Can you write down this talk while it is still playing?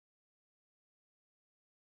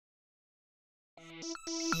Hello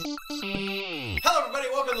everybody,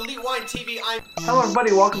 welcome to Elite Wine TV. Hello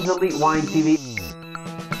everybody, welcome to Elite Wine TV.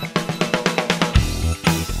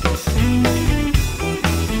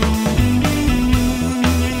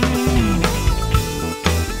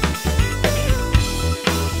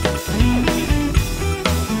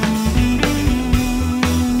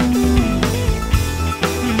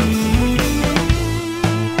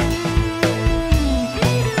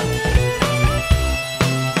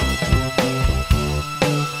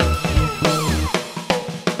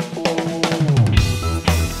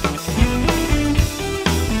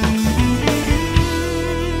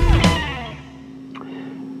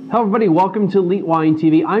 Hello everybody, welcome to Elite Wine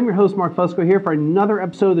TV. I'm your host Mark Fusco here for another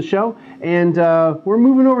episode of the show, and we're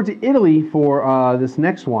moving over to Italy for this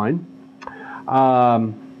next wine.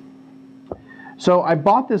 So I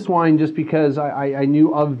bought this wine just because I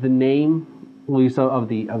knew of the name, at least of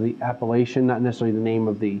the appellation, not necessarily the name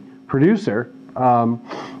of the producer. And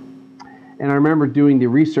I remember doing the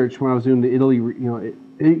research when I was doing the Italy,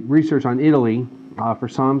 research on Italy for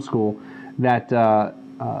Somm School, that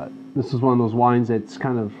this is one of those wines that's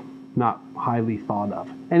kind of not highly thought of.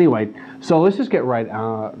 Anyway, so let's just get right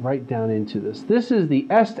down into this. This is the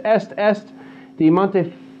Est di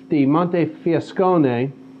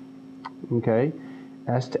Montefiascone. Okay,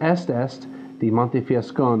 Est di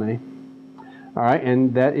Montefiascone. All right,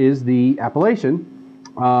 and that is the appellation,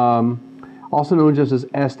 also known just as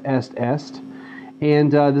Est.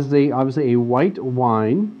 And this is obviously a white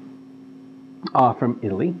wine from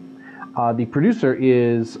Italy. The producer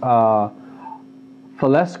is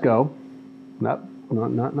Falesco, not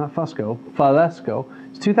Fusco, Falesco.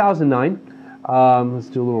 It's 2009. Let's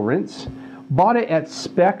do a little rinse. Bought it at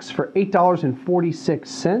Specs for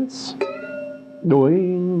 $8.46.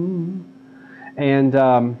 And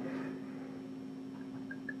there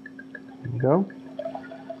you go.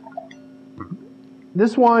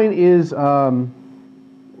 This wine is,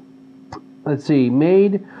 let's see,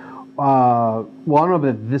 made. Well, I don't know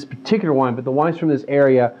about this particular wine, but the wines from this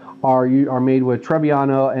area are made with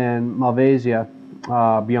Trebbiano and Malvasia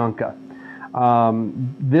Bianca.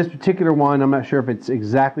 This particular wine, I'm not sure if it's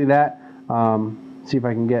exactly that. See if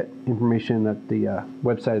I can get information at the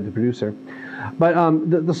website of the producer. But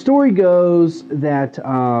the story goes that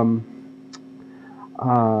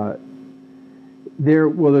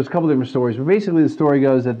there's a couple different stories, but basically the story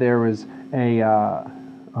goes that there was a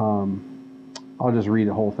I'll just read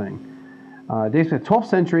the whole thing. Dates from the 12th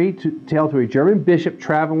century tale to a German bishop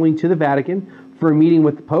traveling to the Vatican for a meeting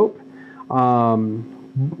with the Pope.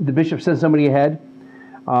 The bishop sent somebody ahead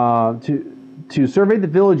to survey the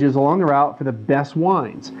villages along the route for the best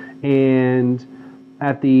wines. And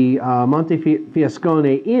at the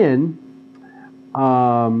Montefiascone Inn,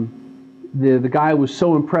 the guy was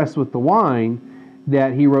so impressed with the wine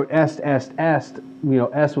that he wrote Est, S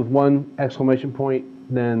with one exclamation point,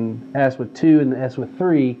 then S with two, and S with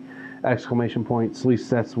three exclamation points. At least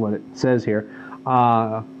that's what it says here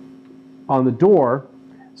on the door,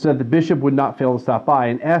 so that the bishop would not fail to stop by.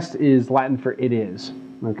 And Est is Latin for it is.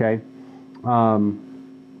 Okay.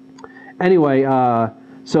 Anyway,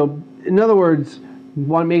 so in other words, you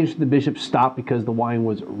want to make sure the bishop stopped because the wine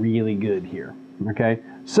was really good here. Okay.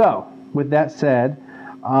 So with that said,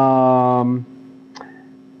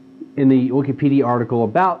 in the Wikipedia article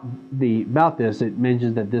about this, it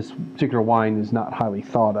mentions that this particular wine is not highly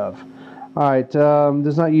thought of. All right,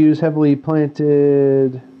 does not use heavily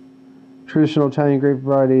planted traditional Italian grape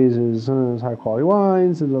varieties as high quality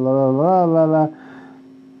wines.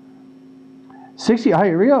 60.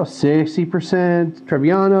 Here we go. 60%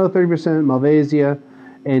 Trebbiano, 30% Malvasia,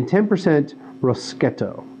 and 10%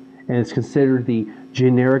 Roschetto, and it's considered the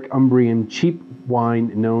generic Umbrian cheap wine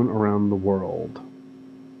known around the world.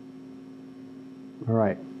 All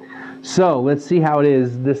right, so let's see how it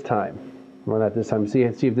is this time. Well, not this time. See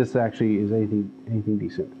if this actually is anything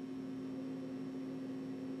decent.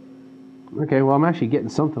 Okay, well, I'm actually getting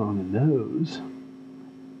something on the nose.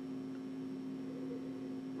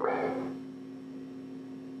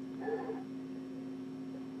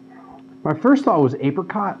 My first thought was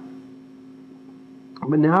apricot,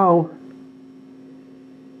 but now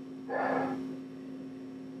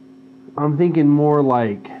I'm thinking more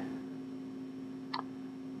like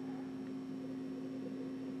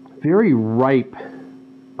very ripe,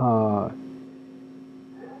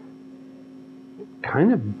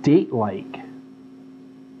 kind of date-like,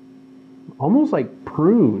 almost like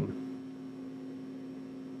prune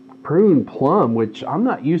plum, which I'm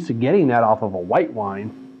not used to getting that off of a white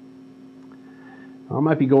wine. I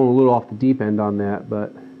might be going a little off the deep end on that,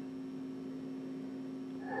 but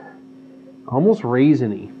almost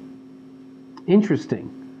raisiny.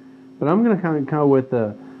 Interesting. But I'm gonna kind of go with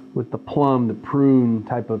the plum, the prune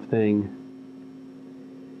type of thing,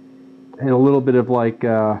 and a little bit of like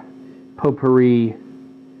potpourri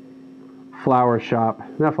flower shop,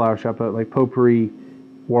 not flower shop, but like potpourri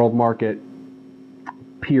World Market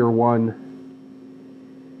Pier 1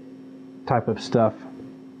 type of stuff.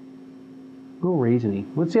 A little raisiny.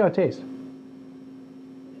 Let's see how it tastes.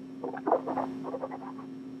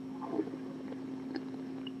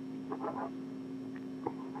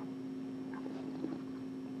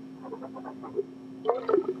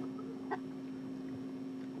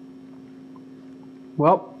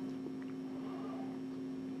 Well,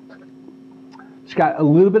 it's got a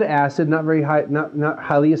little bit of acid, not very high, not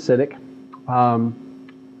highly acidic.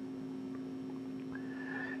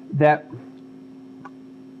 That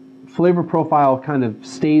flavor profile kind of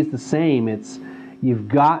stays the same. You've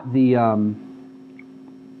got the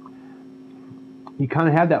you kind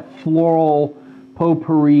of have that floral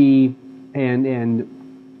potpourri and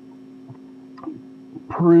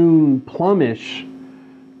prune plumish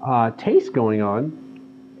taste going on.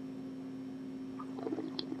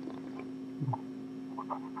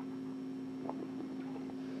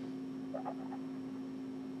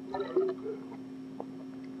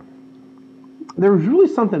 There's really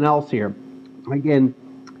something else here. Again,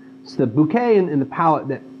 it's the bouquet and the palate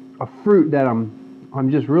that a fruit that I'm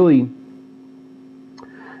just really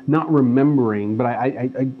not remembering, but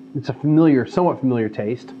it's a familiar, somewhat familiar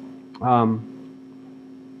taste.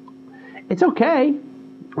 It's okay.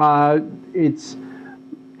 It's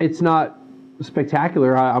not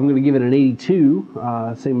spectacular. I'm going to give it an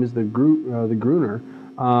 82, same as the Gruner.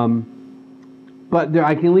 But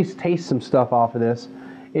I can at least taste some stuff off of this.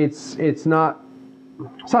 It's not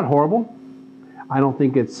horrible. I don't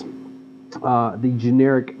think it's the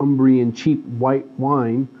generic Umbrian cheap white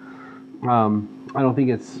wine. I don't think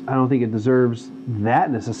it deserves that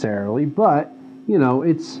necessarily, but you know,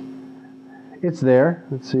 it's there.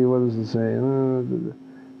 Let's see, what does it say?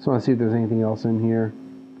 Just want to see if there's anything else in here.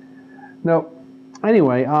 Nope.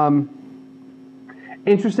 Anyway,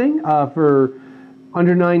 interesting. For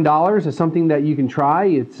under $9, it's something that you can try.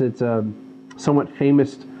 It's a somewhat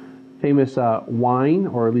famous wine,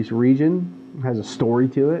 or at least region. It has a story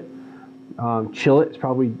to it. Chill it's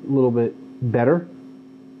probably a little bit better.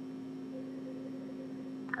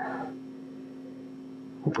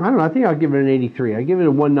 I don't know. I think I'll give it an 83. I give it a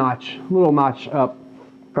little notch up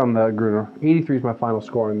from the Gruner. 83 is my final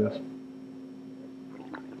score on this.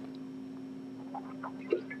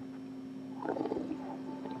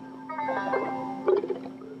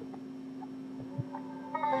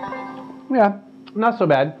 Yeah, not so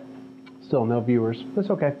bad. Still no viewers. That's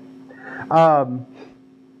okay.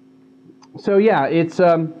 So yeah, it's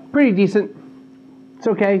pretty decent. It's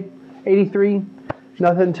okay. 83.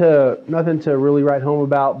 Nothing to really write home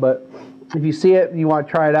about. But if you see it, you want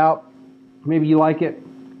to try it out, maybe you like it.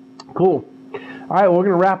 Cool. All right, we're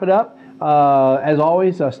gonna wrap it up. As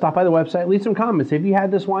always, stop by the website, leave some comments. Have you had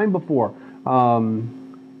this wine before?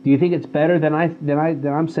 Do you think it's better than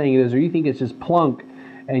I'm saying it is, or you think it's just plunk?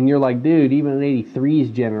 And you're like, dude, even an 83 is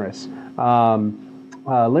generous. Let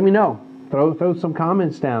me know. Throw some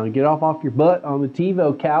comments down. Get off your butt on the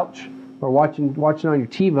TiVo couch, or watching on your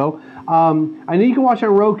TiVo. I know you can watch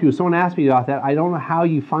on Roku. Someone asked me about that. I don't know how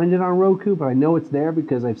you find it on Roku, but I know it's there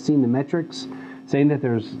because I've seen the metrics saying that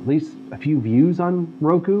there's at least a few views on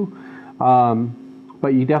Roku.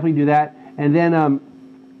 But you definitely do that. And then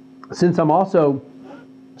since I'm also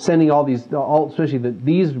sending all these, especially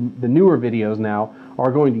the newer videos now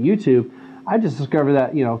are going to YouTube, I just discovered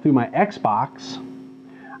that, you know, through my Xbox,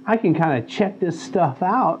 I can kind of check this stuff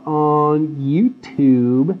out on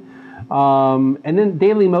YouTube. And then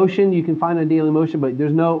Daily Motion, you can find on Daily Motion, but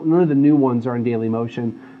there's none of the new ones are on Daily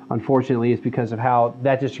Motion. Unfortunately, it's because of how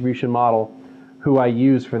that distribution model, who I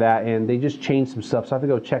use for that, and they just changed some stuff. So I have to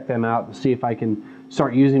go check them out to see if I can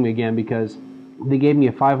start using them again, because they gave me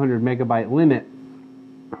a 500 megabyte limit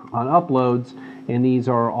on uploads, and these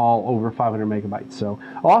are all over 500 megabytes. So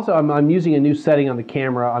also, I'm using a new setting on the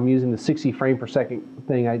camera. I'm using the 60 frame per second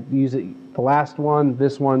thing. I use it the last one,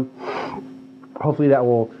 this one. Hopefully that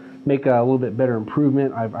will make a little bit better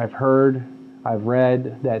improvement. I've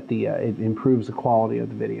read that it improves the quality of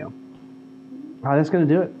the video. That's going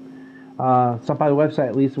to do it. Stop by the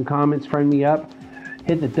website, leave some comments, friend me up,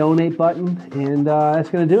 hit the donate button, and that's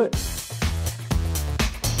going to do it.